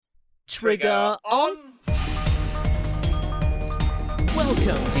Trigger on!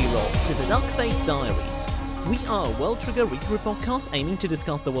 Welcome, D-Roll, to the Dark Face Diaries. We are a World Trigger read-through podcast aiming to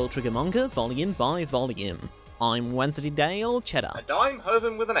discuss the World Trigger manga volume by volume. I'm Wensleydale Cheddar. And I'm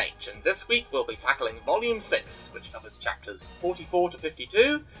Hoven with an H, and this week we'll be tackling Volume 6, which covers chapters 44 to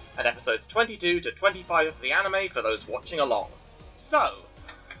 52, and episodes 22 to 25 of the anime for those watching along. So,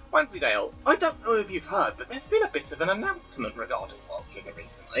 Wensleydale, I don't know if you've heard, but there's been a bit of an announcement regarding World Trigger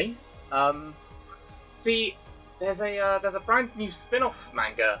recently. There's a brand new spin-off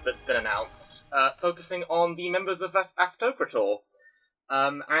manga that's been announced, focusing on the members of Aftokrator.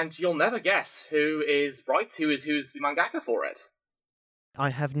 And you'll never guess who's the mangaka for it.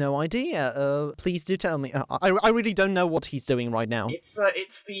 I have no idea. Please do tell me. I really don't know what he's doing right now.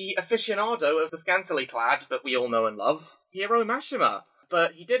 It's the aficionado of the scantily clad that we all know and love, Hiro Mashima.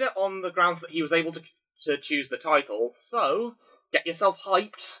 But he did it on the grounds that he was able to choose the title, so get yourself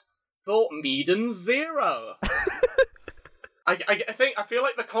hyped for Meiden Zero. I feel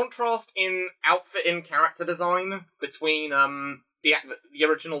like the contrast in outfit and character design between the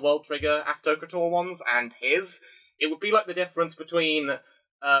original World Trigger Aftokrator ones and his, it would be like the difference between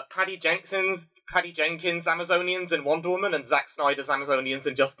Paddy Jenkins Amazonians in Wonder Woman and Zack Snyder's Amazonians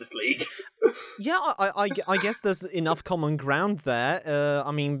in Justice League. Yeah, I guess there's enough common ground there.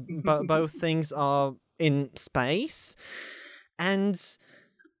 Both things are in space, and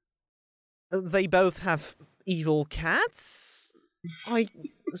they both have evil cats, I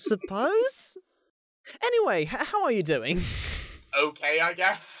suppose? Anyway, how are you doing? Okay, I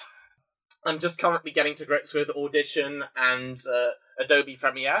guess. I'm just currently getting to grips with Audition and Adobe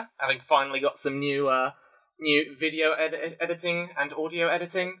Premiere, having finally got some new video editing and audio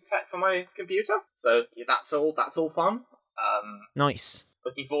editing tech for my computer. So yeah, that's all fun. Nice.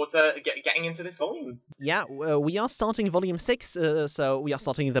 Looking forward to getting into this volume. Yeah, we are starting Volume 6, so we are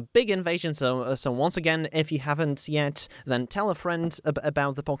starting the big invasion, so once again, if you haven't yet, then tell a friend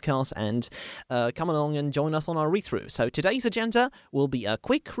about the podcast and come along and join us on our read-through. So today's agenda will be a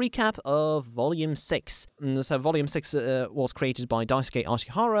quick recap of Volume 6. So Volume 6 was created by Daisuke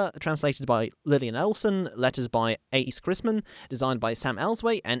Ashihara, translated by Lillian Olsen, letters by Ace Chrisman, designed by Sam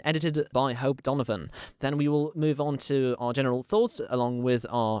Elsway, and edited by Hope Donovan. Then we will move on to our general thoughts, along with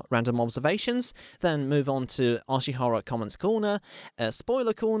our random observations, then move on to Ashihara Comments Corner,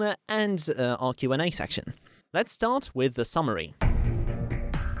 Spoiler Corner, and our Q&A section. Let's start with the summary.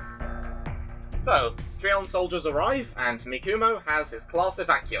 So, Trion soldiers arrive, and Mikumo has his class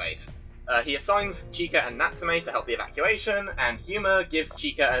evacuate. He assigns Chika and Natsume to help the evacuation, and Yuma gives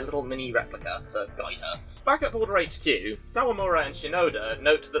Chika a little mini replica to guide her. Back at Border HQ, Sawamura and Shinoda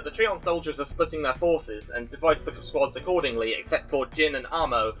note that the Trion soldiers are splitting their forces and divides the squads accordingly, except for Jin and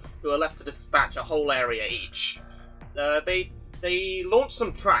Amo, who are left to dispatch a whole area each. They launch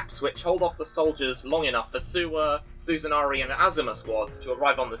some traps which hold off the soldiers long enough for Suwa, Suzunari, and Azuma squads to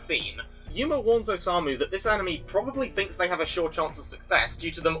arrive on the scene. Yuma warns Osamu that this enemy probably thinks they have a sure chance of success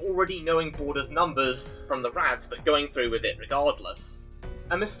due to them already knowing Border's numbers from the Rads but going through with it regardless.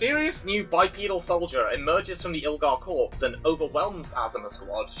 A mysterious new bipedal soldier emerges from the Ilgar corpse and overwhelms Azuma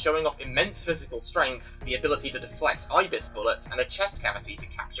squad, showing off immense physical strength, the ability to deflect Ibis bullets, and a chest cavity to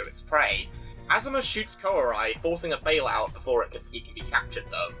capture its prey. Azuma shoots Koarai, forcing a bailout before he can be captured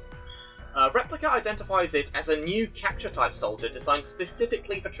though. Replica identifies it as a new capture-type soldier designed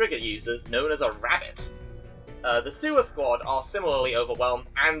specifically for trigger users, known as a rabbit. The Suwa squad are similarly overwhelmed,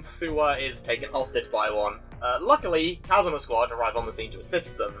 and Suwa is taken hostage by one. Luckily, Kazuma squad arrive on the scene to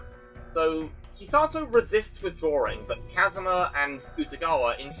assist them. So, Hisato resists withdrawing, but Kazuma and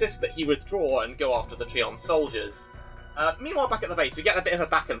Utagawa insist that he withdraw and go after the Trion soldiers. Meanwhile, back at the base, we get a bit of a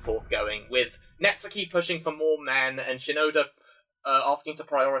back and forth going, with Netsuki pushing for more men, and Shinoda asking to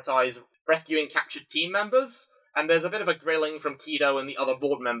prioritize rescuing captured team members, and there's a bit of a grilling from Kido and the other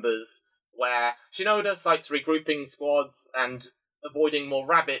board members, where Shinoda cites regrouping squads and avoiding more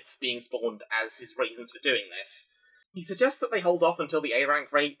rabbits being spawned as his reasons for doing this. He suggests that they hold off until the A-rank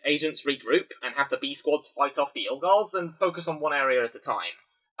agents regroup and have the B squads fight off the Ilgars and focus on one area at a time.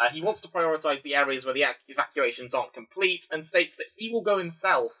 He wants to prioritize the areas where the evacuations aren't complete, and states that he will go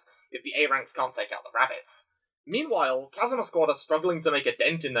himself if the A-ranks can't take out the rabbits. Meanwhile, Kazuma squad are struggling to make a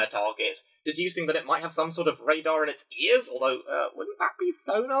dent in their target, deducing that it might have some sort of radar in its ears, although, wouldn't that be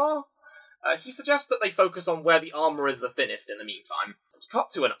sonar? He suggests that they focus on where the armor is the thinnest in the meantime. It's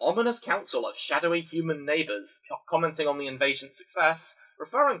cut to an ominous council of shadowy human neighbours, commenting on the invasion's success,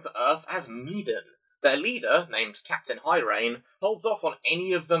 referring to Earth as Meiden. Their leader, named Captain Hyrain, holds off on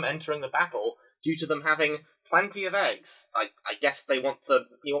any of them entering the battle, due to them having plenty of eggs. I guess he wants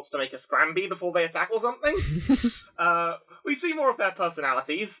to make a scramby before they attack or something? We see more of their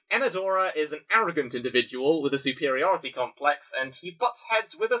personalities. Enadora is an arrogant individual with a superiority complex, and he butts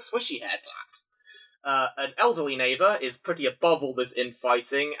heads with a swishy-haired lad. An elderly neighbour is pretty above all this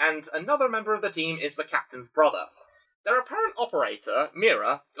infighting, and another member of the team is the captain's brother. Their apparent operator,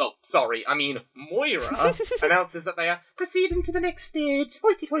 Moira, announces that they are proceeding to the next stage.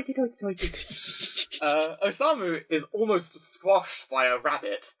 Hoity. Osamu is almost squashed by a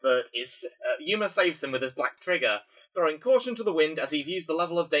rabbit, but Yuma saves him with his black trigger, throwing caution to the wind as he views the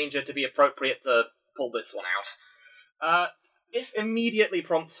level of danger to be appropriate to pull this one out. This immediately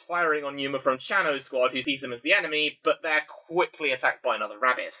prompts firing on Yuma from Chano's squad, who sees him as the enemy, but they're quickly attacked by another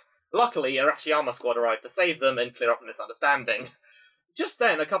rabbit. Luckily, Arashiyama's squad arrive to save them and clear up the misunderstanding. Just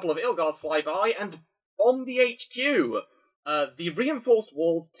then, a couple of Ilgars fly by and bomb the HQ. The reinforced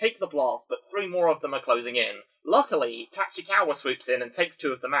walls take the blast, but 3 more of them are closing in. Luckily, Tachikawa swoops in and takes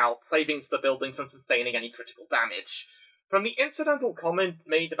 2 of them out, saving the building from sustaining any critical damage. From the incidental comment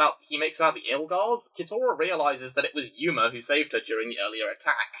he makes about the Ilgars, Kitora realizes that it was Yuma who saved her during the earlier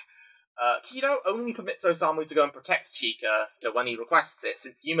attack. Kido only permits Osamu to go and protect Chika when he requests it,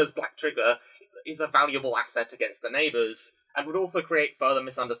 since Yuma's black trigger is a valuable asset against the neighbours, and would also create further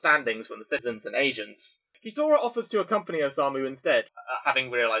misunderstandings when the citizens and agents. Kitora offers to accompany Osamu instead, having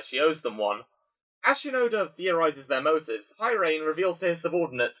realised she owes them one. As Shinoda theorises their motives, Hyrain reveals to his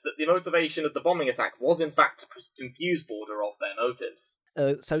subordinates that the motivation of the bombing attack was in fact to confuse Border of their motives.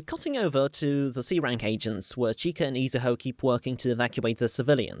 So cutting over to the C-rank agents, where Chika and Izuho keep working to evacuate the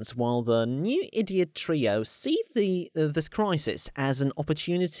civilians, while the new idiot trio see this crisis as an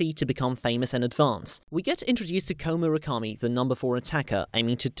opportunity to become famous in advance. We get introduced to Ko Murakami, the number 4 attacker,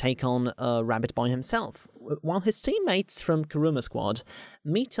 aiming to take on Rabbit by himself, while his teammates from Kuruma Squad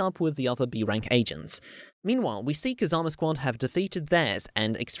meet up with the other B-rank agents. Meanwhile, we see Kazama Squad have defeated theirs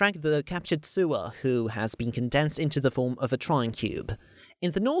and extract the captured Suwa, who has been condensed into the form of a Trine Cube.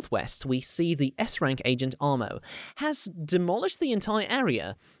 In the northwest, we see the S-rank agent Armo has demolished the entire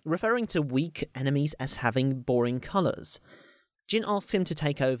area, referring to weak enemies as having boring colours. Jin asks him to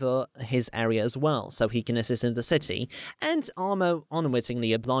take over his area as well, so he can assist in the city, and Armo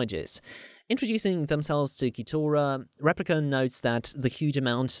unwittingly obliges. Introducing themselves to Kitora, Replica notes that the huge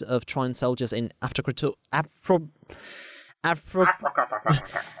amount of Trine soldiers in Aftokrator's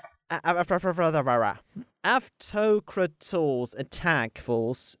attack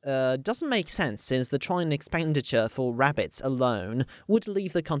force doesn't make sense, since the Trine expenditure for rabbits alone would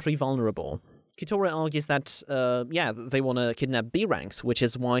leave the country vulnerable. Kitora argues that, they want to kidnap B-ranks, which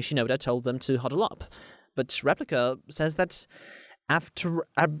is why Shinoda told them to huddle up. But Replica says that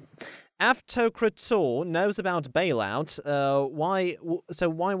Aftokrator knows about bailout, why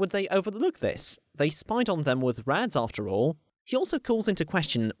would they overlook this? They spied on them with rads after all. He also calls into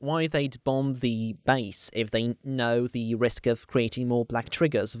question why they'd bomb the base if they know the risk of creating more black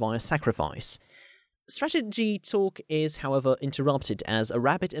triggers via sacrifice. Strategy talk is, however, interrupted as a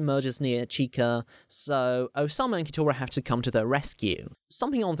rabbit emerges near Chika, so Osamu and Kitora have to come to their rescue.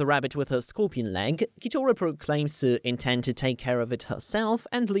 Stomping on the rabbit with her scorpion leg, Kitora proclaims to intend to take care of it herself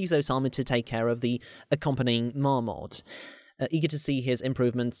and leaves Osamu to take care of the accompanying marmot, eager to see his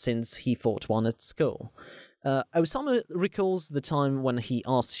improvement since he fought one at school. Osamu recalls the time when he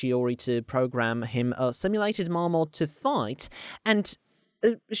asked Shiori to program him a simulated marmot to fight, and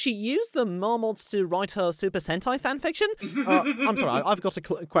she used the marmots to write her Super Sentai fanfiction? I'm sorry, I've got to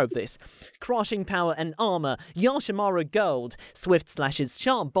quote this. Crushing power and armor, Yashimaru gold. Swift slashes,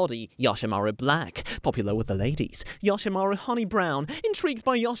 sharp body, Yashimaru black. Popular with the ladies. Yashimaru honey brown. Intrigued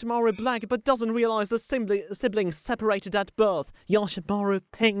by Yashimaru black, but doesn't realize the siblings separated at birth. Yashimaru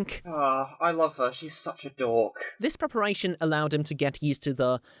pink. I love her. She's such a dork. This preparation allowed him to get used to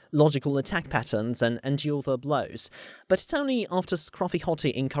the logical attack patterns and endure the blows. But it's only after Scruffy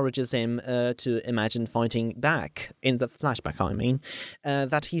Hottie encourages him to imagine fighting back, in the flashback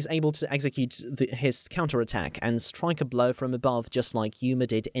that he's able to execute his counterattack and strike a blow from above just like Yuma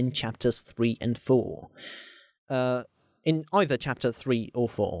did in chapters 3 and 4. In either chapter 3 or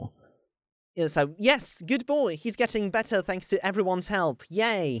 4. So, yes, good boy, he's getting better thanks to everyone's help,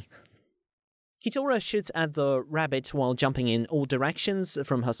 yay! Kitora shoots at the rabbit while jumping in all directions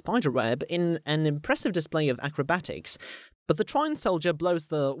from her spiderweb in an impressive display of acrobatics, but the Trine soldier blows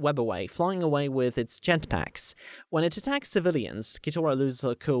the web away, flying away with its jetpacks. When it attacks civilians, Kitora loses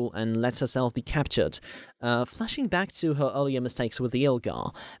her cool and lets herself be captured, flashing back to her earlier mistakes with the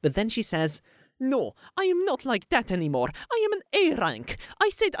Ilgar. But then she says, "No, I am not like that anymore. I am an A rank. I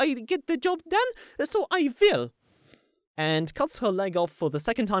said I'd get the job done, so I will." and cuts her leg off for the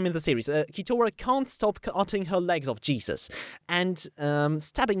second time in the series. Kitora can't stop cutting her legs off, Jesus, and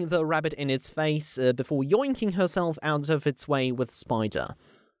stabbing the rabbit in its face before yoinking herself out of its way with Spider.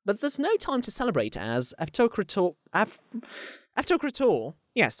 But there's no time to celebrate as Aftokrator,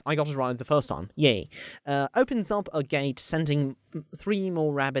 yes, I got it right the first time, yay, opens up a gate sending 3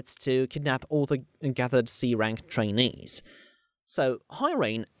 more rabbits to kidnap all the gathered C-rank trainees. So,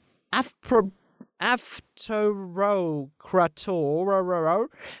 Hyrain, Afterokrator's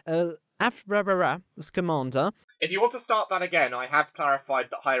commander. If you want to start that again, I have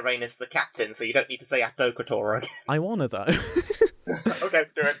clarified that Hyrain is the captain, so you don't need to say Aftokrator again. I wanna though. Okay,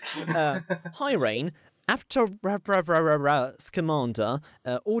 do it. Hyrain, Afterokrator's commander,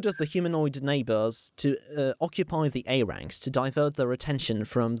 orders the humanoid neighbors to occupy the A-ranks to divert their attention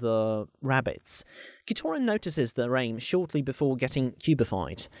from the rabbits. Kitora notices their aim shortly before getting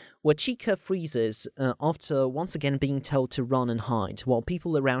cubified, where Chika freezes after once again being told to run and hide while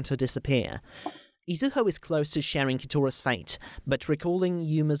people around her disappear. Izuho is close to sharing Kitora's fate, but recalling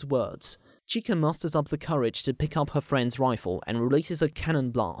Yuma's words, Chika musters up the courage to pick up her friend's rifle and releases a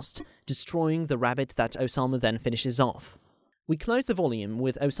cannon blast, destroying the rabbit that Osamu then finishes off. We close the volume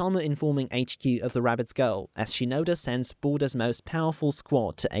with Osamu informing HQ of the rabbit's goal, as Shinoda sends Border's most powerful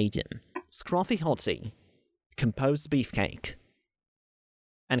squad to aid him. Scruffy Hottie, Composed Beefcake,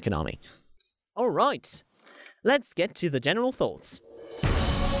 and Konami. Alright, let's get to the general thoughts.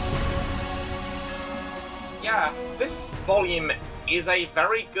 Yeah, this volume is a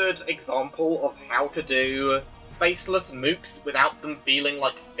very good example of how to do faceless mooks without them feeling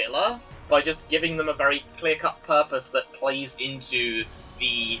like filler, by just giving them a very clear-cut purpose that plays into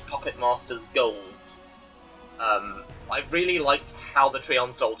the Puppet Master's goals. I really liked how the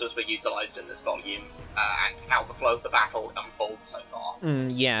Treon soldiers were utilised in this volume, and how the flow of the battle unfolds so far.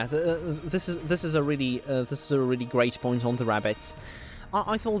 This is a really great point on the rabbits.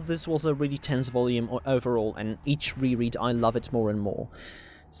 I thought this was a really tense volume overall, and each reread I love it more and more.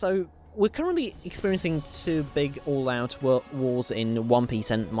 So, we're currently experiencing 2 big all-out wars in One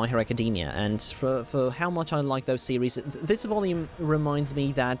Piece and My Hero Academia, and for how much I like those series, this volume reminds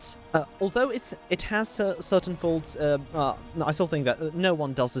me that, although it has certain faults, I still think that no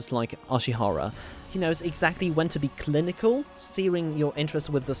one does this like Ashihara. He knows exactly when to be clinical, steering your interest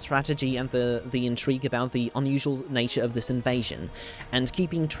with the strategy and the intrigue about the unusual nature of this invasion, and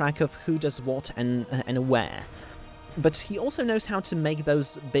keeping track of who does what and where. But he also knows how to make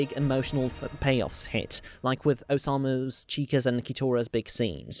those big emotional payoffs hit, like with Osamu's, Chika's, and Kitora's big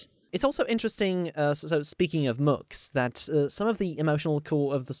scenes. It's also interesting, so speaking of mooks, that some of the emotional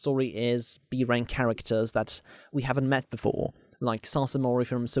core of the story is B-rank characters that we haven't met before, like Sasamori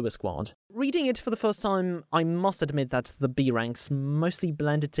from Suicide Squad. Reading it for the first time, I must admit that the B-ranks mostly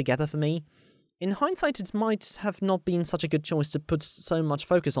blended together for me. In hindsight, it might have not been such a good choice to put so much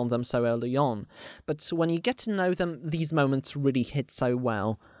focus on them so early on, but when you get to know them, these moments really hit so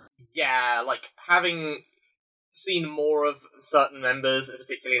well. Yeah, like, having seen more of certain members,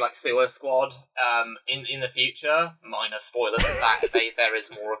 particularly like Suicide Squad, in the future, minor spoilers of that, there is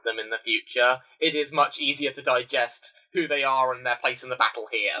more of them in the future, it is much easier to digest who they are and their place in the battle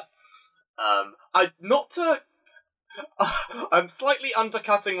here. I'm slightly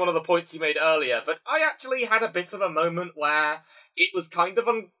undercutting one of the points you made earlier, but I actually had a bit of a moment where it was kind of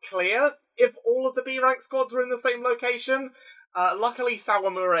unclear if all of the B-rank squads were in the same location. Luckily,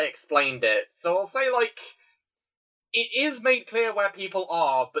 Sawamura explained it, so I'll say, like, it is made clear where people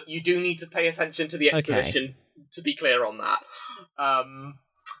are, but you do need to pay attention to the exposition to be clear on that.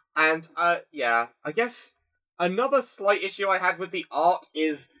 Yeah, I guess another slight issue I had with the art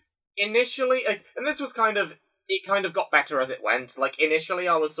is initially, and this was it kind of got better as it went. Like, initially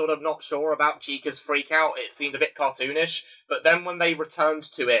I was sort of not sure about Chika's freakout, it seemed a bit cartoonish, but then when they returned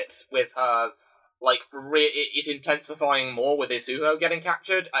to it with her, like, it intensifying more with Izuho getting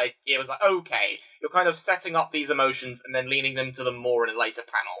captured, it was like, okay, you're kind of setting up these emotions and then leaning them to them more in a later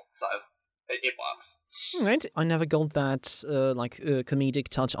panel, so it works. Right, I never got that, comedic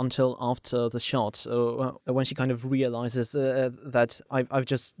touch until after the shot, when she kind of realizes that I've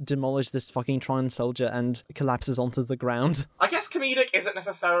just demolished this fucking Trion soldier and collapses onto the ground. I guess comedic isn't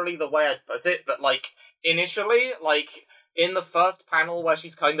necessarily the way I'd put it, but, like, initially, like, in the first panel where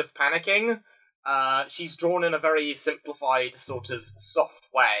she's kind of panicking, she's drawn in a very simplified, sort of soft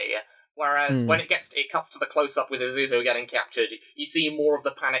way, whereas when it cuts to the close-up with Izuho getting captured, you see more of the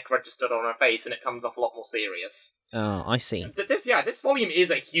panic registered on her face, and it comes off a lot more serious. Oh, I see. But this volume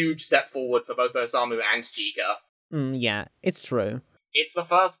is a huge step forward for both Osamu and Chika. Yeah, it's true. It's the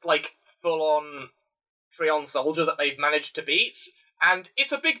first, like, full-on Treon soldier that they've managed to beat, and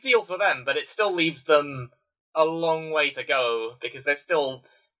it's a big deal for them, but it still leaves them a long way to go, because there's still,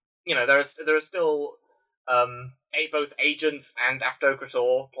 there are still both agents and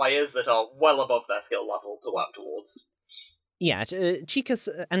Aftokrator players that are well above their skill level to work towards. Yeah, Chica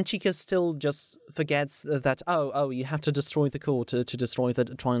still just forgets that, you have to destroy the core to destroy the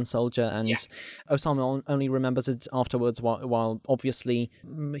Trion Soldier, and Osama only remembers it afterwards, while obviously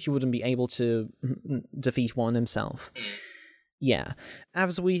he wouldn't be able to defeat one himself. Yeah,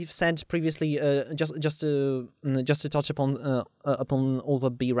 as we've said previously, just to touch upon all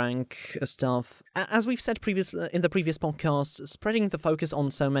the B rank stuff. As we've said in the previous podcast, spreading the focus on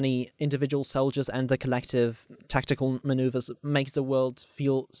so many individual soldiers and the collective tactical maneuvers makes the world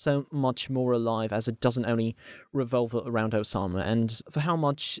feel so much more alive, as it doesn't only revolve around Osama. And for how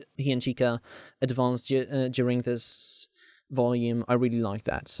much he and Chica advanced during this volume, I really like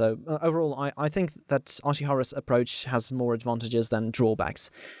that. So overall, I think that Ashihara's approach has more advantages than drawbacks,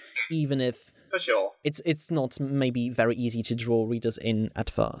 even if for sure it's not maybe very easy to draw readers in at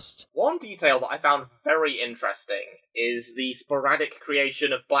first. One detail that I found very interesting is the sporadic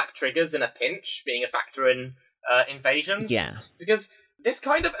creation of black triggers in a pinch being a factor in invasions. Yeah. Because this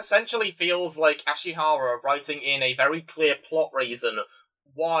kind of essentially feels like Ashihara writing in a very clear plot reason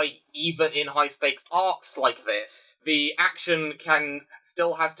why, even in high-stakes arcs like this, the action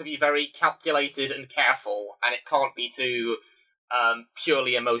still has to be very calculated and careful, and it can't be too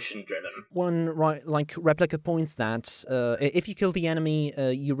purely emotion-driven. One replica points that if you kill the enemy,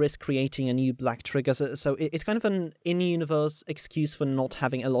 you risk creating a new black trigger. So it's kind of an in-universe excuse for not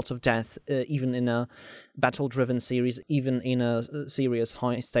having a lot of death, even in a battle-driven series, even in a serious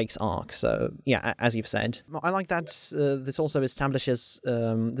high-stakes arc. So yeah, as you've said, I like that. This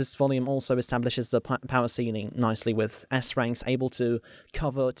volume also establishes the power ceiling nicely, with S ranks able to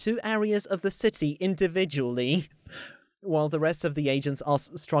cover 2 areas of the city individually, while the rest of the agents are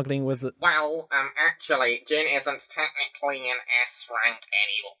struggling with it. Well, actually, Jin isn't technically an S rank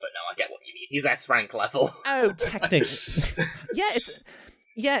anymore, but no, I get what you mean. He's S rank level. Oh, technically.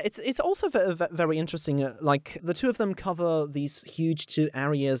 It's also very interesting. Like, the 2 of them cover these huge 2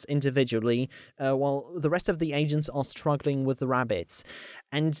 areas individually, while the rest of the agents are struggling with the rabbits.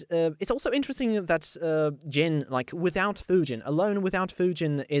 And it's also interesting that Jin, without Fujin,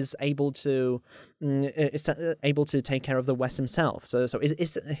 is able to take care of the West himself. So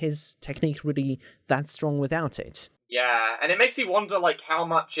is his technique really that strong without it? Yeah, and it makes you wonder, how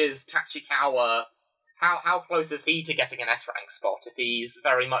much is Tachikawa... How close is he to getting an S-rank spot if he's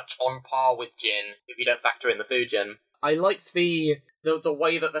very much on par with Jin, if you don't factor in the Fujin? I liked the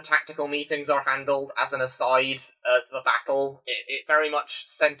way that the tactical meetings are handled as an aside to the battle. It very much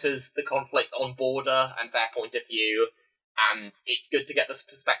centres the conflict on Border and their point of view, and it's good to get the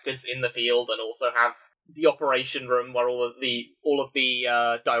perspectives in the field and also have the operation room where all of the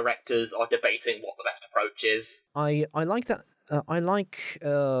directors are debating what the best approach is. I like that. I like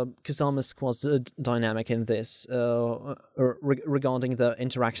Kazama's squad's dynamic in this regarding the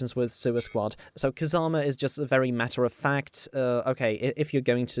interactions with Sewer Squad. So Kazama is just a very matter-of-fact, okay, if you're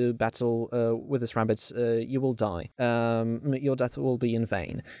going to battle with this rabbit, you will die. Your death will be in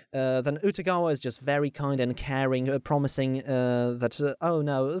vain. Then Utagawa is just very kind and caring, promising that, oh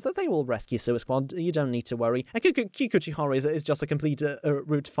no, that they will rescue Sewer Squad, you don't need to worry. And Kikuchihara is just a complete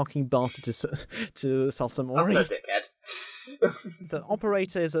rude fucking bastard to Sasamori. That's a dickhead. The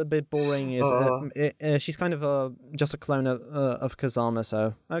operator is a bit boring. She's kind of just a clone of Kazama,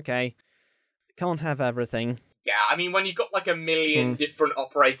 so okay, can't have everything. Yeah, I mean, when you've got 1 million different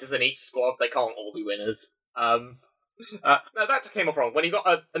operators in each squad, they can't all be winners. No, that came off wrong. When you've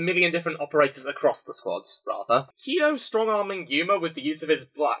got a million different operators across the squads, rather. Kido strong-arming Yuma with the use of his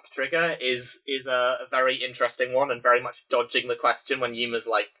black trigger is a very interesting one, and very much dodging the question when Yuma's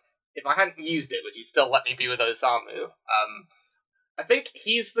like, if I hadn't used it, would you still let me be with Osamu? I think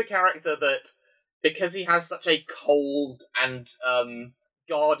he's the character that, because he has such a cold and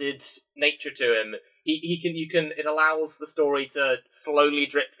guarded nature to him, it allows the story to slowly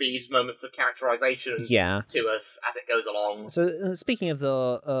drip feed moments of characterization to us as it goes along. So speaking of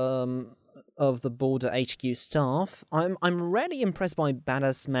the Border HQ staff, I'm really impressed by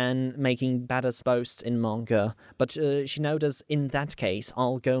Badass Man making badass boasts in manga, but Shinoda's "in that case,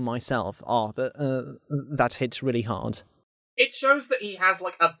 I'll go myself." That hit really hard. It shows that he has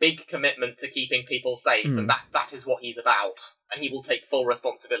a big commitment to keeping people safe, and that is what he's about, and he will take full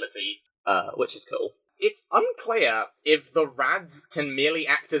responsibility, which is cool. It's unclear if the Rads can merely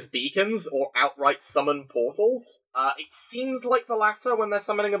act as beacons or outright summon portals. It seems like the latter when they're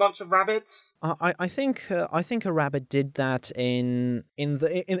summoning a bunch of rabbits. I think a rabbit did that in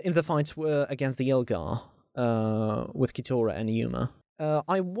the fight against the Ilgar with Kitora and Yuma.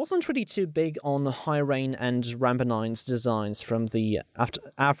 I wasn't really too big on Hyrain and Rambanine's designs from the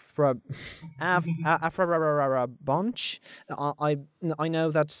Afra bunch. I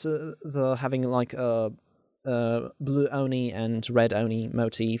know that they're having like a blue Oni and red Oni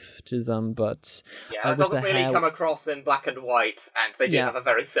motif to them, but yeah, it doesn't really come across in black and white, and they do have a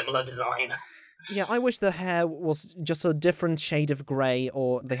very similar design. Yeah, I wish the hair was just a different shade of grey,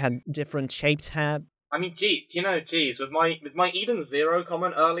 or they had different shaped hair. I mean, geez, with my Eden Zero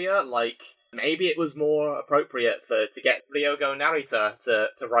comment earlier, like, maybe it was more appropriate to get Ryogo Narita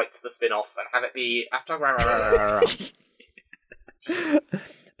to write the spin-off and have it be after...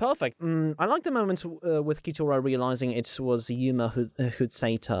 Perfect. I like the moment with Kitora realizing it was Yuma who'd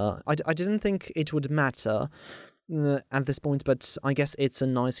saved her. I didn't think it would matter at this point, but I guess it's a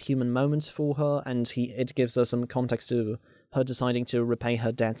nice human moment for her, and it gives her some context to her deciding to repay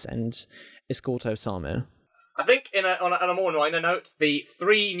her debts and escort Osamu. I think on a more minor note, the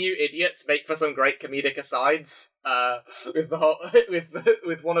 3 new idiots make for some great comedic asides.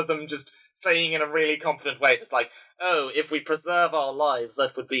 With one of them just saying in a really confident way, just like, "Oh, if we preserve our lives,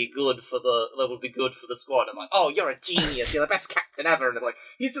 that would be good for the squad." I'm like, "Oh, you're a genius! You're the best captain ever!" And I'm like,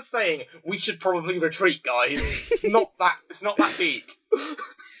 he's just saying we should probably retreat, guys. It's not that deep.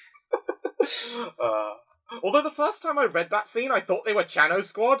 Although the first time I read that scene, I thought they were Chano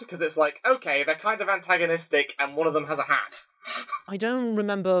Squad, because it's like, okay, they're kind of antagonistic, and one of them has a hat. I don't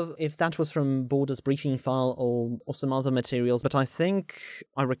remember if that was from Border's briefing file or some other materials, but I think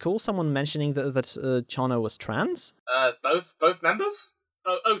I recall someone mentioning that Chano was trans. Both members?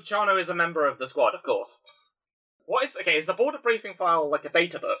 Oh, Chano is a member of the squad, of course. Is the Border briefing file like a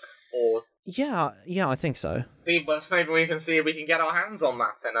data book? Or yeah, I think so. See, but maybe we can see if we can get our hands on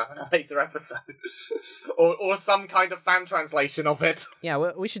that in a later episode, or some kind of fan translation of it. Yeah,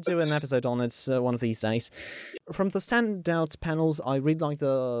 we should do an episode on it one of these days. From the standout panels, I really like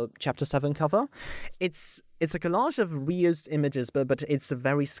the Chapter 7 cover. It's a collage of reused images, but it's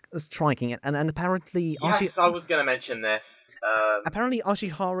very striking, and apparently... Yes, I was going to mention this. Apparently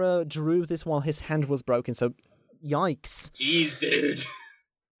Ashihara drew this while his hand was broken, so yikes. Jeez, dude.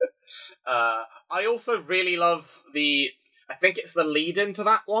 I also really love I think it's the lead-in to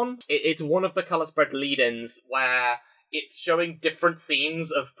that one. It's one of the colour spread lead-ins where it's showing different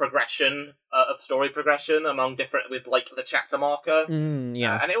scenes of progression, of story progression with like the chapter marker.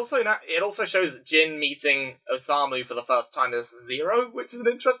 Yeah. And it also shows Jin meeting Osamu for the first time as Zero, which is an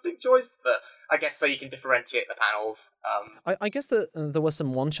interesting choice, but I guess so you can differentiate the panels. I guess that there were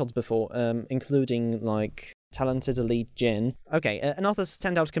some one-shots before, including like talented elite Jin. Okay, another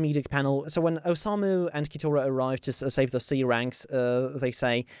standout comedic panel. So when Osamu and Kitora arrive to save the C ranks, they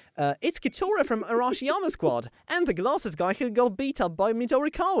say, "It's Kitora from Arashiyama Squad, and the glasses guy who got beat up by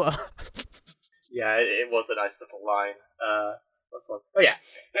Midorikawa." Yeah, it was a nice little line. Oh yeah,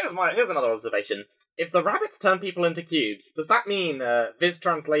 here's another observation. If the rabbits turn people into cubes, does that mean Viz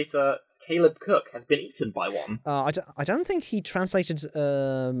translator Caleb Cook has been eaten by one? I don't think he translated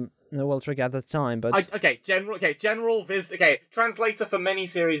World Trigger at the time, but general Viz. Okay, translator for many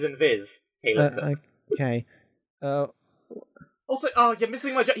series in Viz. Caleb Cook. Okay. Also, you're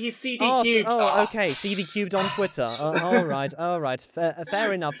missing my joke. He's CD cubed. Okay, CD cubed on Twitter. All right.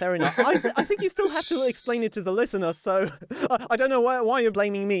 Fair enough. I think you still have to explain it to the listeners, so I don't know why you're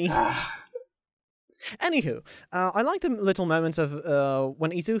blaming me. Anywho, I like the little moment of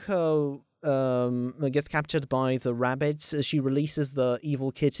when Izuho gets captured by the rabbit. She releases the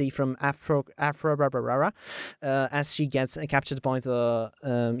evil kitty from Afro as she gets captured by the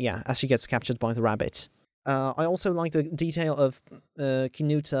rabbit. I also like the detail of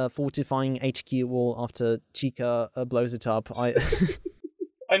Kinuta fortifying HQ wall after Chika blows it up. I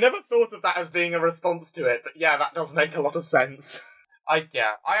never thought of that as being a response to it, but yeah, that does make a lot of sense. I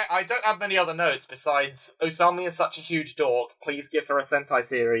don't have many other notes besides Osamu is such a huge dork. Please give her a Sentai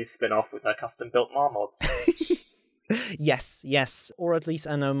series spin-off with her custom-built Marmods. Yes, or at least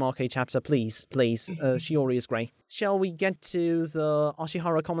an Omake chapter, please. Shiori is great. Shall we get to the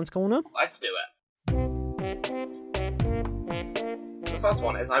Ashihara Comments Corner? Let's do it. The first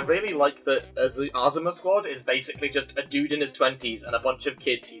one is I really like that Azuma Squad is basically just a dude in his 20s and a bunch of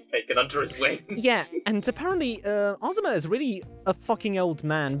kids he's taken under his wing. Yeah, and apparently Azuma is really a fucking old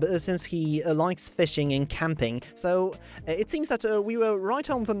man, but since he likes fishing and camping, so it seems that we were right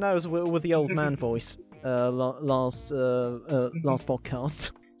on the nose with the old man voice last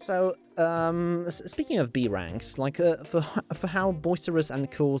podcast. So, speaking of B ranks, like for how boisterous and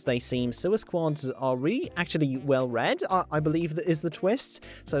cool they seem, Sewer squads are really actually well read. I believe that is the twist.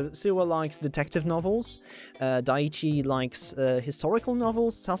 So Sewer likes detective novels, Daiichi likes historical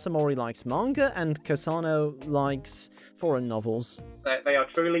novels, Sasamori likes manga, and Kosano likes foreign novels. They are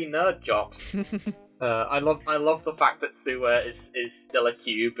truly nerd jocks. I love the fact that Sewer is still a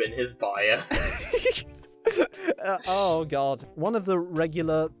cube in his bio. Oh god. One of the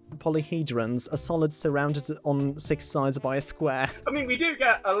regular polyhedrons, a solid surrounded on 6 sides by a square. I mean, we do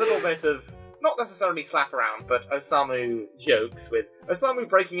get a little bit of, not necessarily slap around, but Osamu jokes with Osamu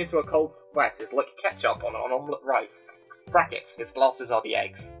breaking into a cold sweat is like ketchup on omelette rice. Brackets, his glasses are the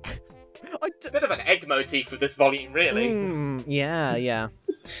eggs. Bit of an egg motif with this volume, really. Yeah.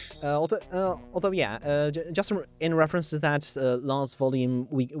 Although, just in reference to that last volume,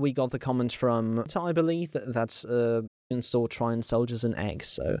 we got the comment from, I believe, that install Trine soldiers and eggs,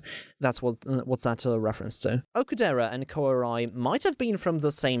 so that's what's that a reference to. Okudera and Koarai might have been from the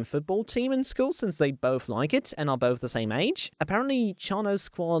same football team in school since they both like it and are both the same age. Apparently, Chano's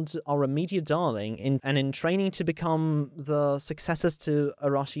squad are a media darling and in training to become the successors to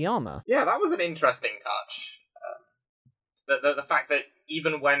Arashiyama. Yeah, that was an interesting touch. The fact that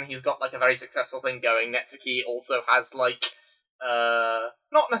even when he's got like a very successful thing going, Netsuki also has like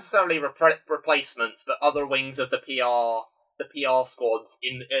not necessarily replacements, but other wings of the PR squads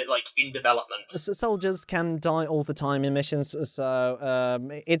in development. Soldiers can die all the time in missions, so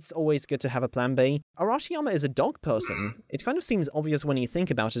it's always good to have a plan B. Arashiyama is a dog person. It kind of seems obvious when you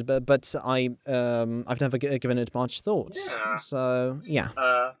think about it, but I've never given it much thought. Yeah. So yeah.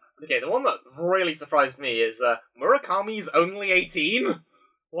 Okay, the one that really surprised me is Murakami's only 18.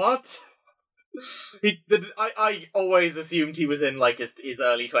 What? I always assumed he was in like his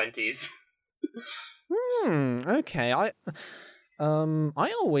early 20s. Okay. I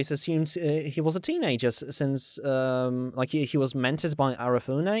always assumed he was a teenager since he was mentored by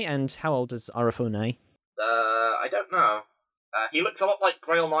Arafune. And how old is Arafune? I don't know. He looks a lot like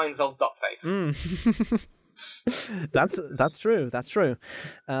Grail Mine's old duckface. That's true.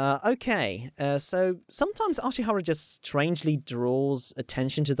 Okay. So sometimes Ashihara just strangely draws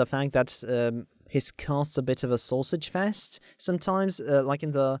attention to the fact that his cast's a bit of a sausage fest. Sometimes, like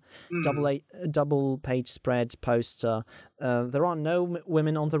in the double page spread poster, there are no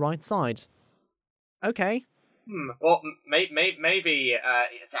women on the right side. Okay. Well, maybe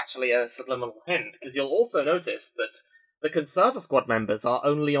it's actually a subliminal hint, because you'll also notice that the Conserver Squad members are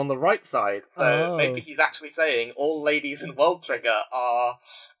only on the right side, so maybe he's actually saying all ladies in World Trigger are,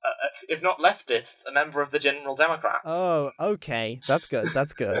 if not leftists, a member of the General Democrats. Oh, okay. That's good.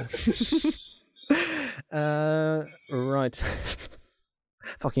 Right.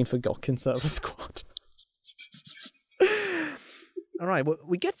 Fucking forgot Conserver Squad. All right, well,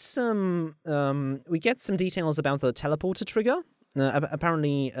 we get some details about the teleporter trigger.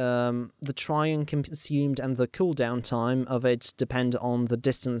 Apparently, the Trion consumed and the cooldown time of it depend on the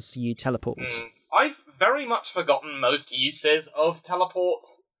distance you teleport. I've very much forgotten most uses of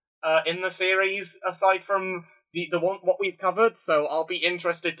teleports in the series, aside from the one what we've covered. So I'll be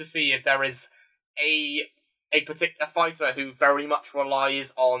interested to see if there is a particular fighter who very much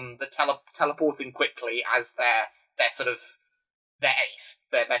relies on the teleporting quickly as their sort of their ace,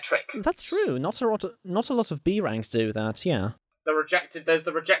 their trick. That's true. Not a lot of B ranks do that. Yeah. There's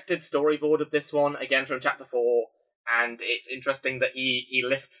the rejected storyboard of this one, again from chapter 4, and it's interesting that he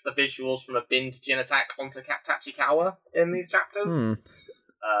lifts the visuals from a Bind Jin attack onto Tachikawa in these chapters.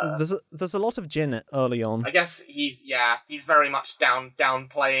 There's a lot of Jin early on. I guess he's very much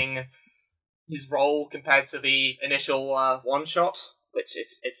downplaying his role compared to the initial one shot, which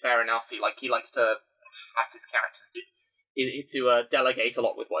is fair enough. He likes to have his characters to delegate a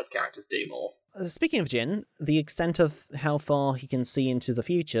lot with what his characters do more. Speaking of Jin, the extent of how far he can see into the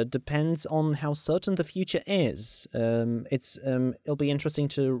future depends on how certain the future is. It'll be interesting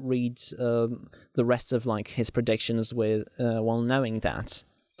to read the rest of his predictions while knowing that.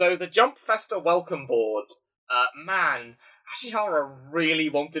 So the Jump Festa welcome board, man, Ashihara really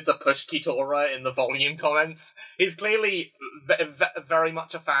wanted to push Kitora in the volume comments. He's clearly very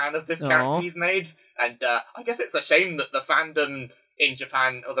much a fan of this character he's made, and I guess it's a shame that the fandom in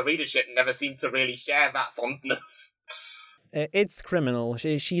Japan, or the readership, never seemed to really share that fondness. It's criminal.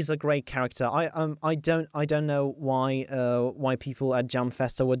 She's a great character. I don't know why people at Jump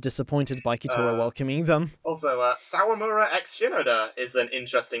Festa were disappointed by Kitora welcoming them. Also, Sawamura x Shinoda is an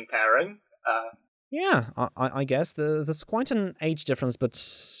interesting pairing. Yeah, I guess there's quite an age difference, but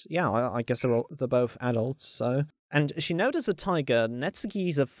yeah, I guess they're both adults. So And Shinoda's a tiger,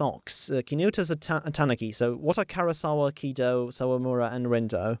 Netsuki's a fox, Kinuta's a tanuki. So what are Karasawa, Kido, Sawamura, and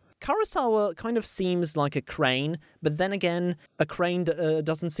Rindo? Karasawa kind of seems like a crane, but then again, a crane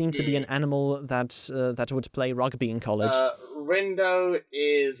doesn't seem to be an animal that would play rugby in college. Rindo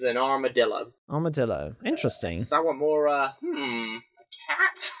is an armadillo. Armadillo. Interesting. Sawamura, a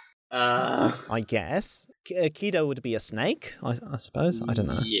cat? I guess. Kido would be a snake, I suppose. I don't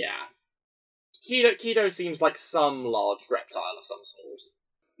know. Yeah. Kido seems like some large reptile of some sort.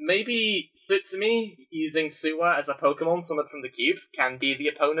 Maybe Tsutsumi, using Suwa as a Pokemon summoned from the cube, can be the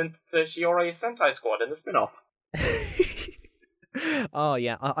opponent to Shiore's Sentai Squad in the spin-off. Oh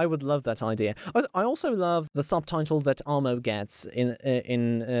yeah, I would love that idea. I also love the subtitle that Amo gets in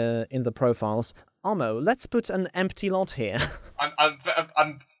the profiles. Amo, let's put an empty lot here.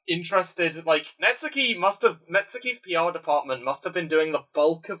 I'm interested. Like Netsuki's PR department must have been doing the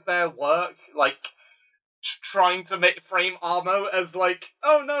bulk of their work, like trying to frame Amo as like,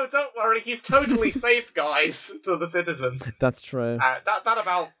 oh no, don't worry, he's totally safe, guys, to the citizens. That's true.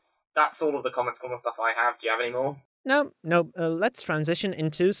 That's all of the Comics Corner stuff I have. Do you have any more? No. Let's transition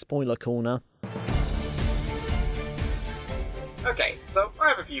into Spoiler Corner. Okay, so I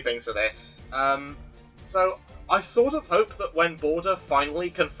have a few things for this. So I sort of hope that when Border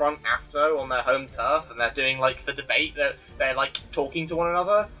finally confront AFTO on their home turf and they're doing, like, the debate, that they're, like, talking to one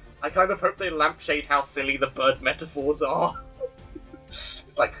another, I kind of hope they lampshade how silly the bird metaphors are.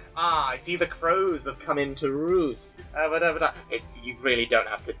 It's like, I see the crows have come in to roost. You really don't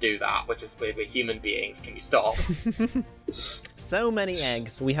have to do that. We're human beings. Can you stop? So many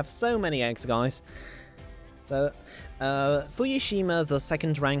eggs. We have so many eggs, guys. So, Fuyushima, the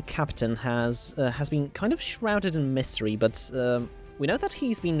second-rank captain, has been kind of shrouded in mystery, but we know that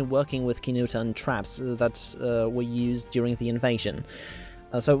he's been working with Kinuta and traps that were used during the invasion.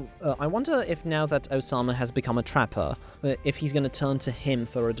 So I wonder if now that Osama has become a trapper, if he's going to turn to him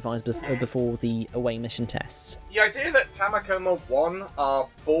for advice before the away mission tests. The idea that Tamakoma 1 are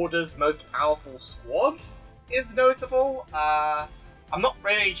Border's most powerful squad is notable. I'm not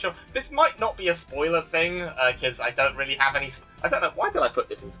really sure. This might not be a spoiler thing, because I don't really have any... I don't know, why did I put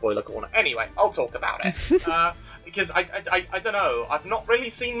this in Spoiler Corner? Anyway, I'll talk about it. Because I don't know, I've not really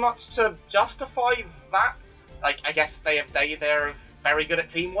seen much to justify that. Like, I guess they're very good at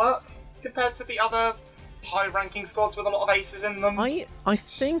teamwork compared to the other high-ranking squads with a lot of aces in them. I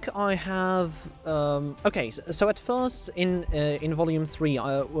think I have. Okay, so at first in Volume 3,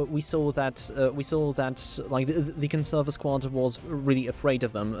 we saw that like the Conserver squad was really afraid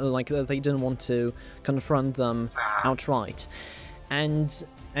of them. Like they didn't want to confront them outright, and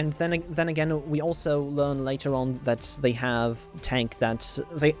then again, we also learn later on that they have tech, that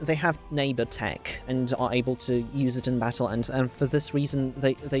they have neighbor tech and are able to use it in battle, and for this reason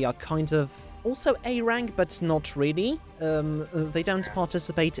they are kind of also A rank, but not really. They don't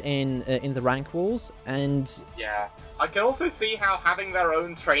participate in the rank wars, and yeah, I can also see how having their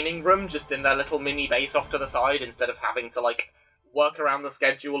own training room just in their little mini base off to the side, instead of having to like work around the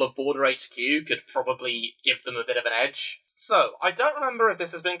schedule of Border HQ, could probably give them a bit of an edge. So, I don't remember if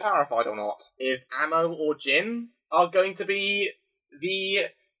this has been clarified or not, if Amo or Jin are going to be the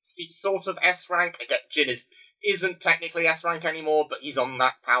sort of S-rank. Again, Jin isn't technically S-rank anymore, but he's on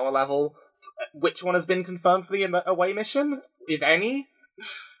that power level. Which one has been confirmed for the away mission, if any?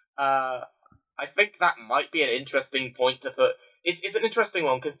 I think that might be an interesting point to put. It's an interesting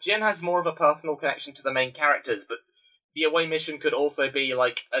one, because Jin has more of a personal connection to the main characters, but the away mission could also be,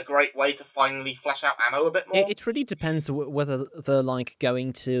 like, a great way to finally flesh out Amo a bit more. It really depends whether they're, like,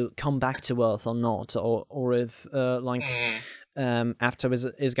 going to come back to Earth or not, or if, AFTO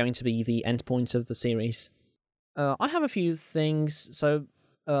is going to be the end point of the series. I have a few things. So,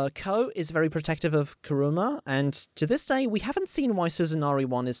 Ko is very protective of Kuruma, and to this day, we haven't seen why Suzunari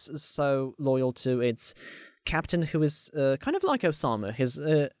 1 is so loyal to its captain, who is kind of like Osama. He's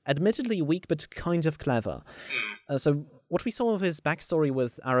admittedly weak, but kind of clever. So what we saw of his backstory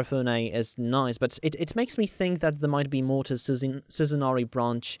with Arafune is nice, but it makes me think that there might be more to Suzunari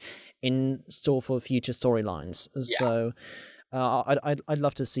branch in store for future storylines. Yeah. So I'd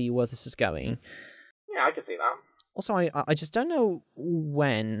love to see where this is going. Yeah, I could see that. Also, I just don't know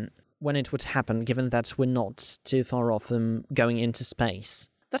when it would happen, given that we're not too far off from going into space.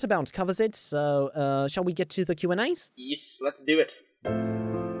 That about covers it, so shall we get to the Q&As? Yes, let's do it.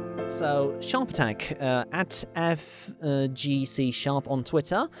 So, Sharp Attack, at FGC Sharp on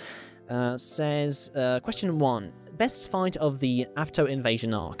Twitter, says, question 1, best fight of the AFTO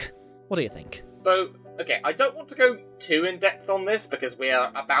invasion arc. What do you think? So, okay, I don't want to go too in-depth on this, because we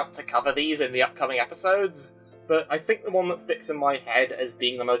are about to cover these in the upcoming episodes, but I think the one that sticks in my head as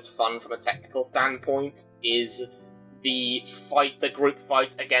being the most fun from a technical standpoint is the group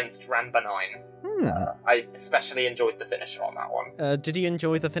fight against Ranma 9. I especially enjoyed the finisher on that one. Did you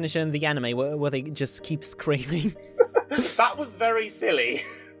enjoy the finisher in the anime where they just keep screaming? That was very silly.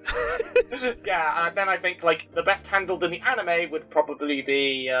 Yeah, and then I think like the best handled in the anime would probably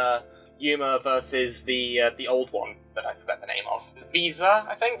be Yuma versus the old one that I forgot the name of. Visa,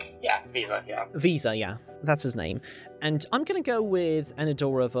 I think? Yeah, Visa, yeah. Visa, yeah. That's his name. And I'm gonna go with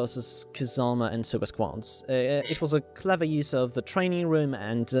Anadora versus Kazama and Super Squads. It was a clever use of the training room,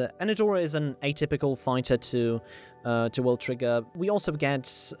 and Anadora is an atypical fighter to World Trigger. We also get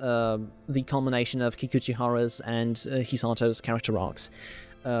the combination of Kikuchihara's and Hisato's character arcs,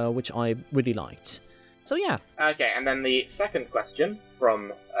 which I really liked. So yeah. Okay, and then the second question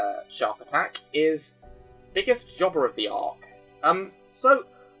from Sharp Attack is biggest jobber of the arc. So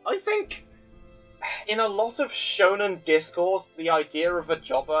I think in a lot of shonen discourse, the idea of a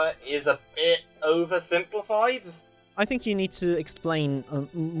jobber is a bit oversimplified. I think you need to explain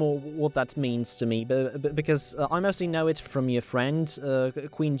more what that means to me, because I mostly know it from your friend,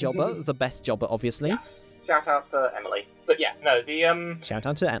 Queen Jobber, the best jobber, obviously. Yes. Shout out to Emily. But yeah, no, the Shout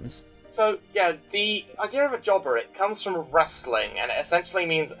out to Ems. So, yeah, the idea of a jobber, it comes from wrestling, and it essentially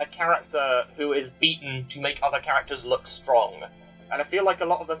means a character who is beaten to make other characters look strong. And I feel like a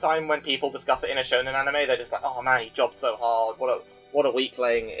lot of the time when people discuss it in a shonen anime, they're just like, oh man, he jobbed so hard, what a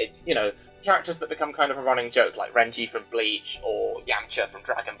weakling. Characters that become kind of a running joke, like Renji from Bleach, or Yamcha from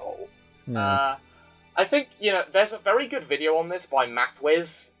Dragon Ball. No. I think, there's a very good video on this by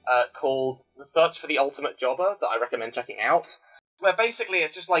MathWiz, called The Search for the Ultimate Jobber, that I recommend checking out. Where basically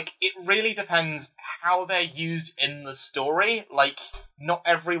it's just like, it really depends how they're used in the story. Like, not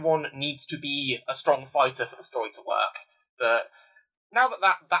everyone needs to be a strong fighter for the story to work. But now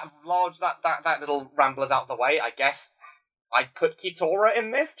that little rambler's out of the way, I guess I'd put Kitora in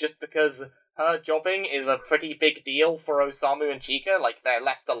this, just because her jobbing is a pretty big deal for Osamu and Chika. Like, they're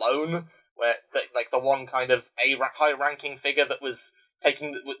left alone, where the one kind of high-ranking figure that was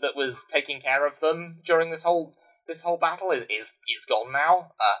taking care of them during this whole battle is gone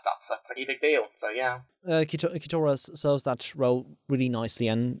now. That's a pretty big deal. So yeah. Kitora serves that role really nicely,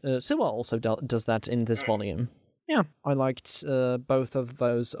 and Suwa also does that in this volume. Yeah, I liked both of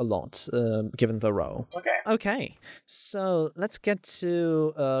those a lot, given the role. Okay, so let's get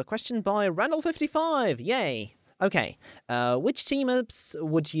to a question by Randall55. Yay! Okay, which team-ups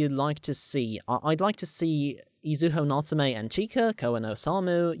would you like to see? I'd like to see Izuho Natsume and Chika, Koen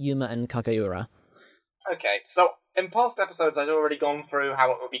Osamu, Yuma and Kagayura. Okay, so in past episodes I'd already gone through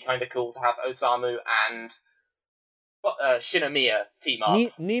how it would be kind of cool to have Osamu and Shinomiya team up.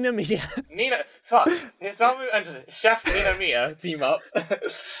 Ninomiya. Osamu and Chef Ninomiya team up.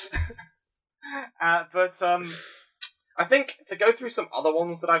 But I think to go through some other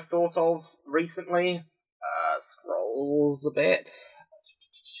ones that I've thought of recently, scrolls a bit.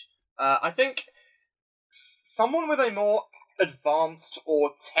 I think someone with a more advanced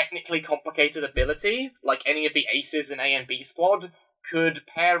or technically complicated ability, like any of the aces in A and B squad, could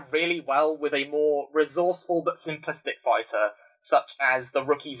pair really well with a more resourceful but simplistic fighter, such as the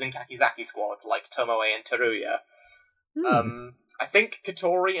rookies in Kakizaki squad, like Tomoe and Teruya. I think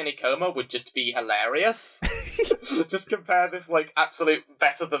Katori and Ikoma would just be hilarious. Just compare this, like, absolute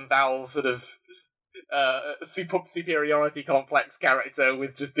better-than-thou sort of superiority complex character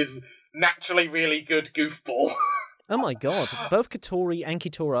with just this naturally really good goofball. Oh my god, both Katori and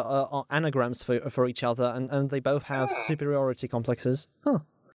Kitora are anagrams for each other, and they both have superiority complexes. Huh.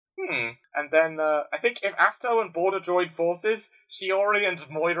 And then, I think if Afto and Border Droid forces, Shiori and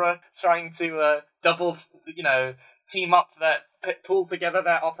Moira trying to team up, pull together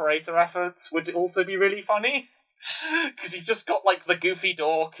their operator efforts would also be really funny. Because you've just got, like, the goofy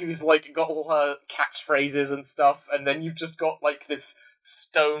dork who's, like, got all her catchphrases and stuff, and then you've just got, like, this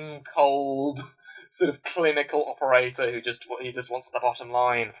stone-cold sort of clinical operator who just wants the bottom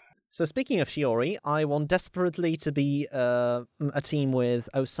line. So speaking of Shiori, I want desperately to be a team with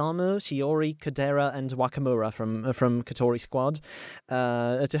Osamu, Shiori, Kodera, and Wakamura from Katori Squad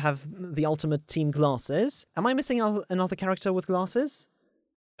to have the ultimate team glasses. Am I missing another character with glasses?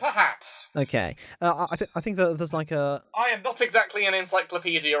 Perhaps. Okay. I think that there's like a... I am not exactly an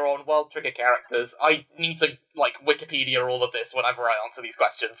encyclopedia on World Trigger characters. I need to, like, Wikipedia all of this whenever I answer these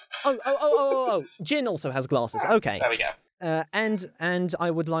questions. Oh! Jin also has glasses. Okay. There we go. And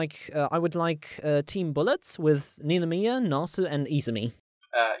I would like Team Bullets with Ninomiya, Nasu, and Izumi.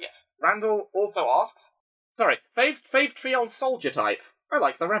 Yes. Randall also asks... Sorry, fave Trion soldier type. I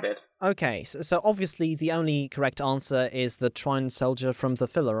like the rabbit. Okay, so obviously the only correct answer is the Trine soldier from the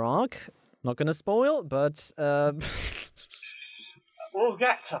filler arc. Not gonna spoil, but... We'll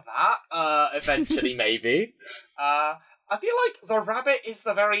get to that, eventually, maybe. I feel like the rabbit is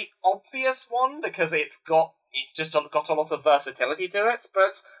the very obvious one because it's just got a lot of versatility to it,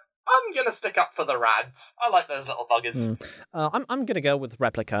 but I'm gonna stick up for the rads. I like those little buggers. I'm gonna go with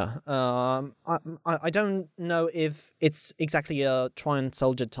Replica. I don't know if it's exactly a Trion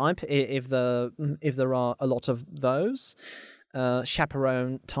Soldier type. If there are a lot of those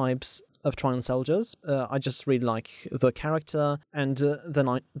chaperone types of Trion Soldiers. I just really like the character and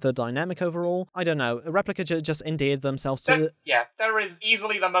the dynamic overall. I don't know. Replica just endeared themselves to... There is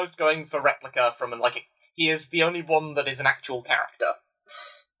easily the most going for Replica from, like, he is the only one that is an actual character.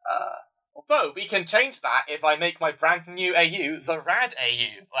 Although, we can change that if I make my brand new AU the Rad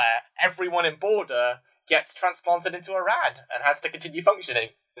AU, where everyone in Border gets transplanted into a Rad and has to continue functioning.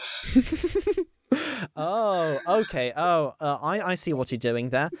 Oh, okay. I see what you're doing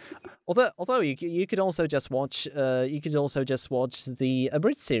there. Although you could also just watch the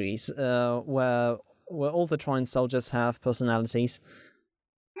Abridged series where all the Trion Soldiers have personalities.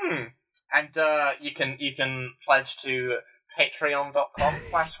 And you can pledge to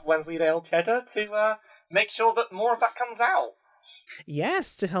patreon.com/WensleyDaleCheddar to make sure that more of that comes out.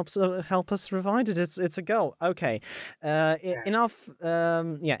 Yes, to help us provide it. It's a goal. Okay, enough.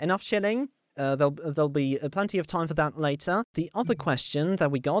 Enough chilling. There'll be plenty of time for that later. The other question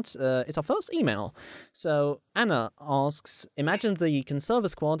that we got is our first email. So Anna asks, imagine the Conserver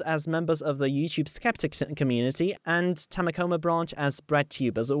Squad as members of the YouTube Skeptic community and Tamakoma branch as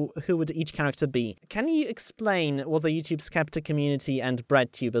breadtubers. Who would each character be? Can you explain what the YouTube Skeptic community and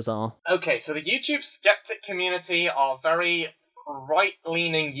breadtubers are? Okay, so the YouTube Skeptic community are very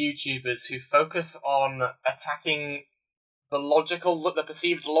right-leaning YouTubers who focus on attacking the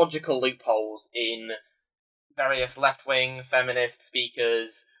perceived logical loopholes in various left-wing feminist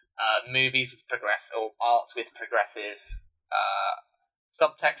speakers, movies with or art with progressive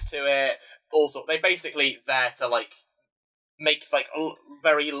subtext to it. Also, they basically there to make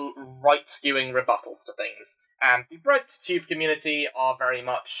very right-skewing rebuttals to things. And the BreadTube community are very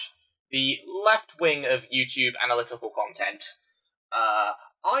much the left wing of YouTube analytical content.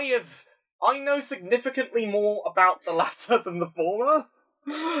 I know significantly more about the latter than the former.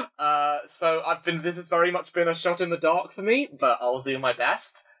 So this has very much been a shot in the dark for me, but I'll do my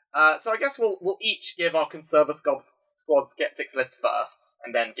best. So I guess we'll each give our Conserver Squad skeptics list first,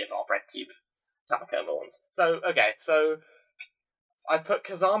 and then give our BreadTube Tamakoma ones. So I put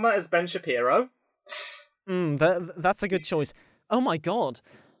Kazama as Ben Shapiro. That's a good choice. Oh my god.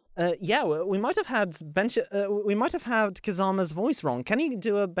 We might have had Kazama's voice wrong. Can you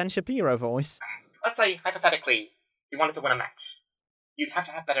do a Ben Shapiro voice? Let's say, hypothetically, you wanted to win a match. You'd have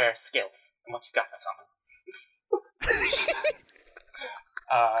to have better skills than what you've got, Kazama.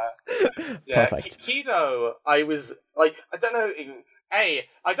 Perfect. Kido, I was, I don't know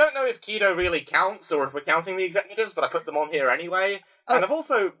if Kido really counts, or if we're counting the executives, but I put them on here anyway. And I've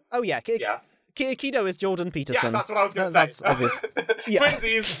also... Oh, yeah. Kido is Jordan Peterson. Yeah, that's what I was going to say. That's obvious.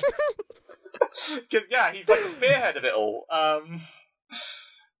 Twinsies! Because, he's like the spearhead of it all.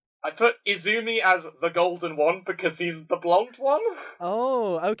 I put Izumi as the golden one because he's the blonde one.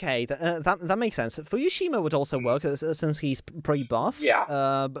 Oh, okay. That makes sense. Fuyushima would also work since he's pretty buff.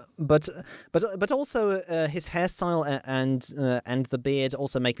 Yeah. But also his hairstyle and the beard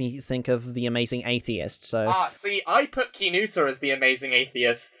also make me think of the Amazing Atheist. So. See, I put Kinuta as the Amazing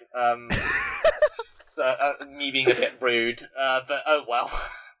Atheist. Me being a bit rude. But oh well.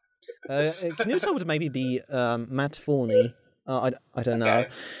 Kinuta would maybe be Matt Forney. I don't know.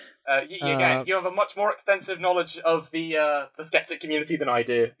 Again, you have a much more extensive knowledge of the skeptic community than I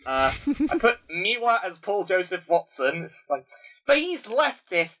do. I put Miwa as Paul Joseph Watson. It's like, these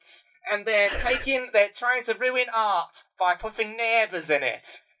leftists, and they're trying to ruin art by putting neighbours in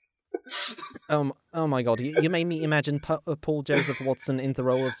it. Oh my god, you made me imagine Paul Joseph Watson in the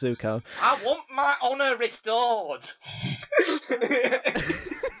role of Zuko. I want my honour restored!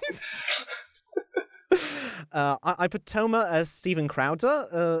 I put Toma as Steven Crowder.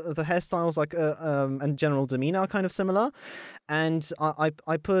 The hairstyles and general demeanor are kind of similar, and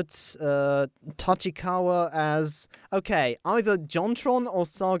I put Tachikawa as either Jontron or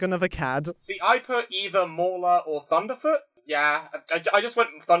Sargon of Akkad. See, I put either Mauler or Thunderfoot. Yeah, I just went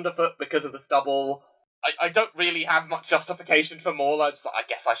Thunderfoot because of the stubble. I don't really have much justification for Mauler. Just I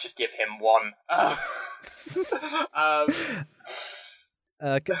guess I should give him one.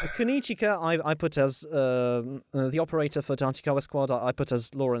 Kunichika, I put as the operator for Tachikawa Squad. I put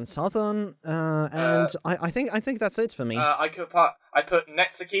as Lauren Southern, and I think that's it for me. I put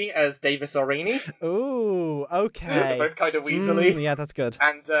Netsuki as Davis Orini. Ooh, okay. Both kind of weaselly. Yeah, that's good.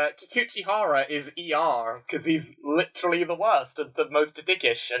 And Kikuchi Hara is ER because he's literally the worst and the most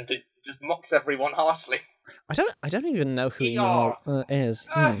dickish, and it just mocks everyone harshly. I don't even know who ER. is.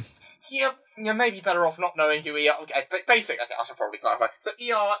 You may be better off not knowing who ER. Okay, but okay, I should probably clarify. So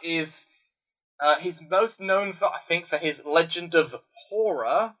ER is he's most known for, I think, for his Legend of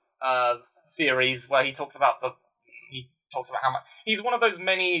Horror series, where he talks about how much he's one of those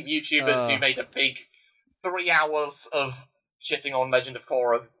many YouTubers who made a big 3 hours of shitting on Legend of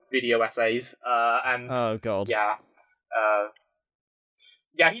Horror video essays. And oh god, yeah,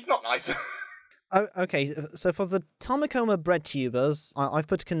 he's not nice. Oh, okay, so for the Tamakoma bread tubers, I've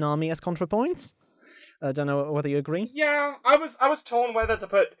put Konami as ContraPoints. I don't know whether you agree. Yeah, I was torn whether to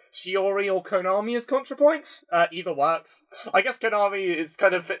put Shiori or Konami as ContraPoints. Either works. I guess Konami is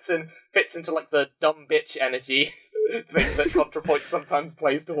kind of fits into like the dumb bitch energy thing that ContraPoints sometimes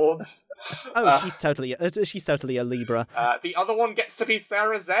plays towards. Oh, she's totally a Libra. The other one gets to be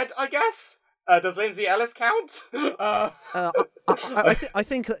Sarah Z, I guess. Does Lindsay Ellis count? I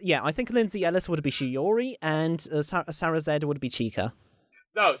think Lindsay Ellis would be Shiori, and Sarah Z would be Chica.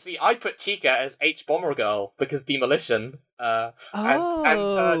 No, see, I put Chica as H Bomber Girl because Demolition. And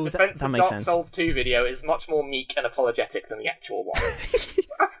her Defense of Dark Souls 2 video is much more meek and apologetic than the actual one.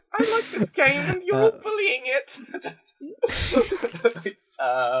 I like this game and you're all bullying it.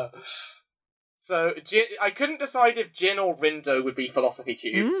 So, I couldn't decide if Jin or Rindo would be Philosophy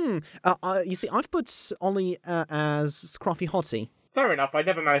Tube. You see, I've put Ollie as Scruffy Hottie. Fair enough. I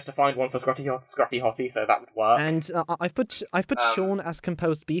never managed to find one for Scruffy Hottie, so that would work. And I've put Sean as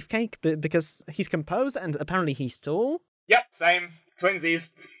Composed Beefcake because he's composed and apparently he's tall. Yep, same. Twinsies.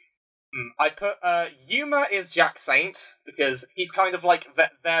 I put Yuma is Jack Saint because he's kind of like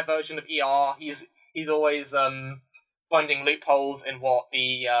their version of ER. He's always finding loopholes in what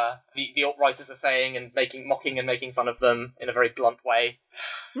the alt-writers are saying and mocking and making fun of them in a very blunt way.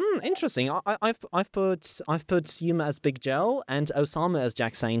 Interesting. I've put Yuma as Big Joe and Osamu as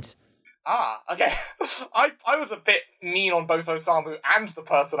Jack Saint. Ah, okay. I was a bit mean on both Osamu and the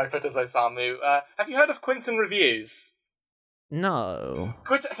person I put as Osamu. Have you heard of Quinton Reviews? No.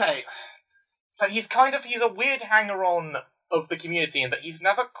 Quinton, okay. So he's a weird hanger-on of the community in that he's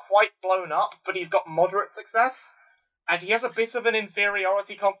never quite blown up, but he's got moderate success. And he has a bit of an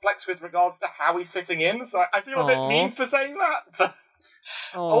inferiority complex with regards to how he's fitting in, so I feel a bit mean for saying that, but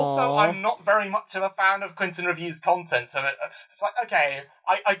also I'm not very much of a fan of Quinton Review's content, so it's like, okay,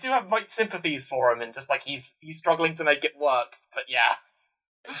 I do have my sympathies for him, and just like he's struggling to make it work, but yeah.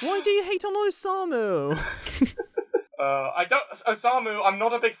 Why do you hate on Osamu? Osamu, I'm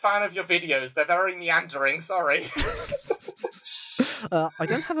not a big fan of your videos, they're very meandering, sorry. I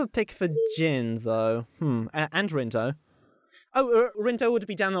don't have a pick for Jin, though. And Rindo. Oh, Rindo would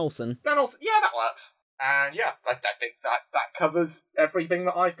be Dan Olsen. Dan Olsen, yeah, that works. And yeah, I think that covers everything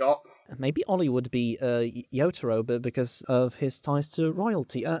that I've got. Maybe Ollie would be Yotaro, but because of his ties to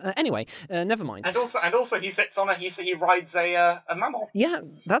royalty. Anyway, never mind. And also, he sits on he rides a mammal. Yeah,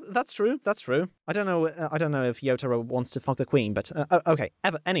 that's true. That's true. I don't know if Yotaro wants to fuck the queen, but okay.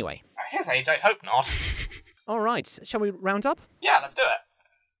 Anyway. At his age, I'd hope not. All right, shall we round up? Yeah, let's do it.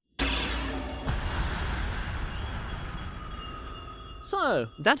 So,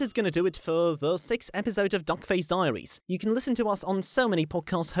 that is going to do it for the 6th episode of Duckface Diaries. You can listen to us on so many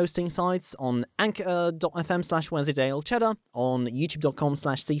podcast hosting sites, on anchor.fm/WensleyDaleCheddar, on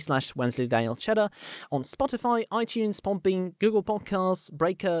youtube.com/c/WensleyDaleCheddar, on Spotify, iTunes, Podbean, Google Podcasts,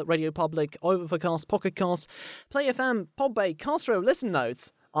 Breaker, Radio Public, Overcast, Pocket Cast, Play FM, Podbay, Castro, Listen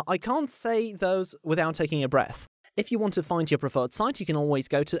Notes. I can't say those without taking a breath. If you want to find your preferred site, you can always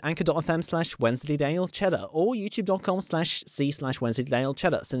go to anchor.fm/WensleyDaleCheddar or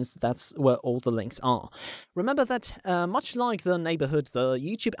youtube.com/c/WensleyDaleCheddar, since that's where all the links are. Remember that, much like the neighborhood, the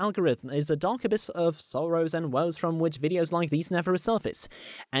YouTube algorithm is a dark abyss of sorrows and woes from which videos like these never resurface.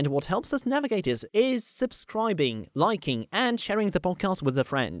 And what helps us navigate is subscribing, liking, and sharing the podcast with a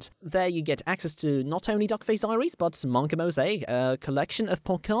friend. There you get access to not only Duckface Diaries, but Manga Mosaic, a collection of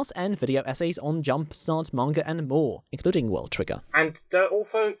podcasts and video essays on Jumpstart, manga, and more, including World Trigger. And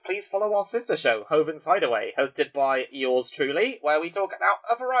also, please follow our sister show, Hoven's Hideaway, hosted by yours truly, where we talk about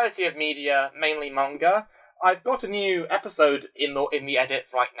a variety of media, mainly manga. I've got a new episode in the edit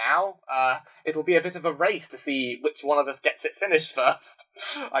right now. It'll be a bit of a race to see which one of us gets it finished first,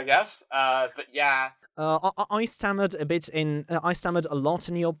 I guess. But yeah. I stammered a bit I stammered a lot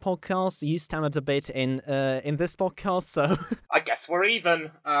in your podcast. You stammered a bit in this podcast, so I guess we're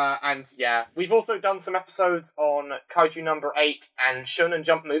even. And yeah, we've also done some episodes on Kaiju number 8 and Shonen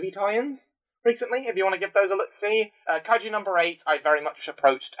Jump movie tie-ins recently, if you want to give those a look-see. Kaiju number 8, I very much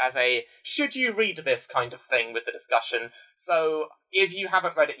approached as a should you read this kind of thing with the discussion. So if you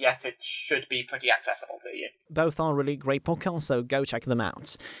haven't read it yet, it should be pretty accessible to you. Both are really great podcasts, so go check them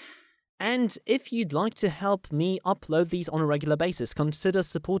out. And if you'd like to help me upload these on a regular basis, consider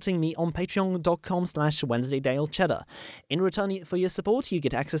supporting me on patreon.com/WednesdayDaleCheddar. In return for your support, you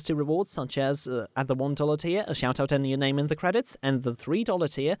get access to rewards such as, at the $1 tier, a shout-out and your name in the credits, and the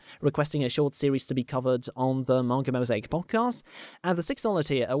 $3 tier, requesting a short series to be covered on the Manga Mosaic podcast. At the $6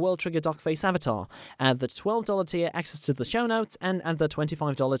 tier, a World Trigger Duckface avatar. At the $12 tier, access to the show notes, and at the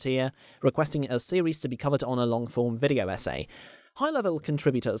 $25 tier, requesting a series to be covered on a long-form video essay. High-level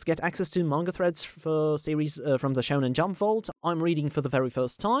contributors get access to manga threads for series from the Shonen Jump Vault I'm reading for the very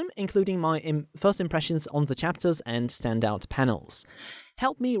first time, including my first impressions on the chapters and standout panels.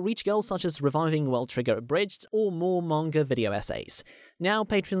 Help me reach goals such as reviving World Trigger Abridged or more manga video essays. Now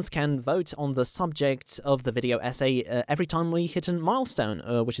patrons can vote on the subject of the video essay every time we hit a milestone,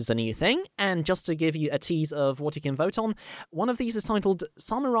 which is a new thing, and just to give you a tease of what you can vote on, one of these is titled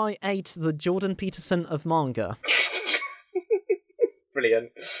Samurai 8, the Jordan Peterson of manga.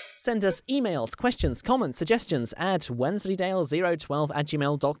 Brilliant. Send us emails, questions, comments, suggestions at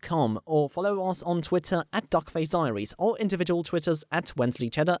WednesdayDale012@gmail.com or follow us on Twitter at DuckfaceDiaries or individual Twitters at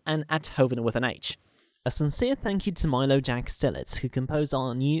WednesdayCheddar and at Hoven with an H. A sincere thank you to Milo Jack Stillitz, who composed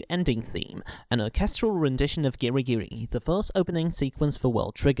our new ending theme, an orchestral rendition of Giri Giri, the first opening sequence for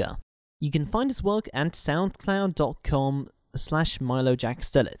World Trigger. You can find his work at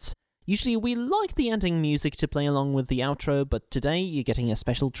soundcloud.com/MiloJackStillitz. Usually we like the ending music to play along with the outro, but today you're getting a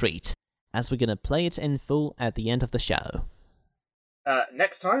special treat, as we're going to play it in full at the end of the show.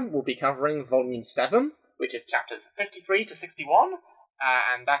 Next time we'll be covering Volume 7, which is chapters 53 to 61,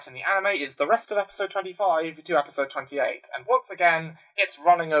 and that in the anime is the rest of episode 25 to episode 28. And once again, it's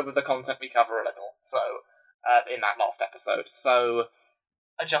running over the content we cover a little, so, in that last episode, so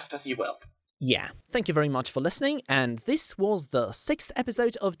adjust as you will. Yeah, thank you very much for listening, and this was the 6th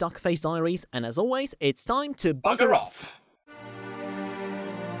episode of Duckface Diaries, and as always, it's time to bugger off!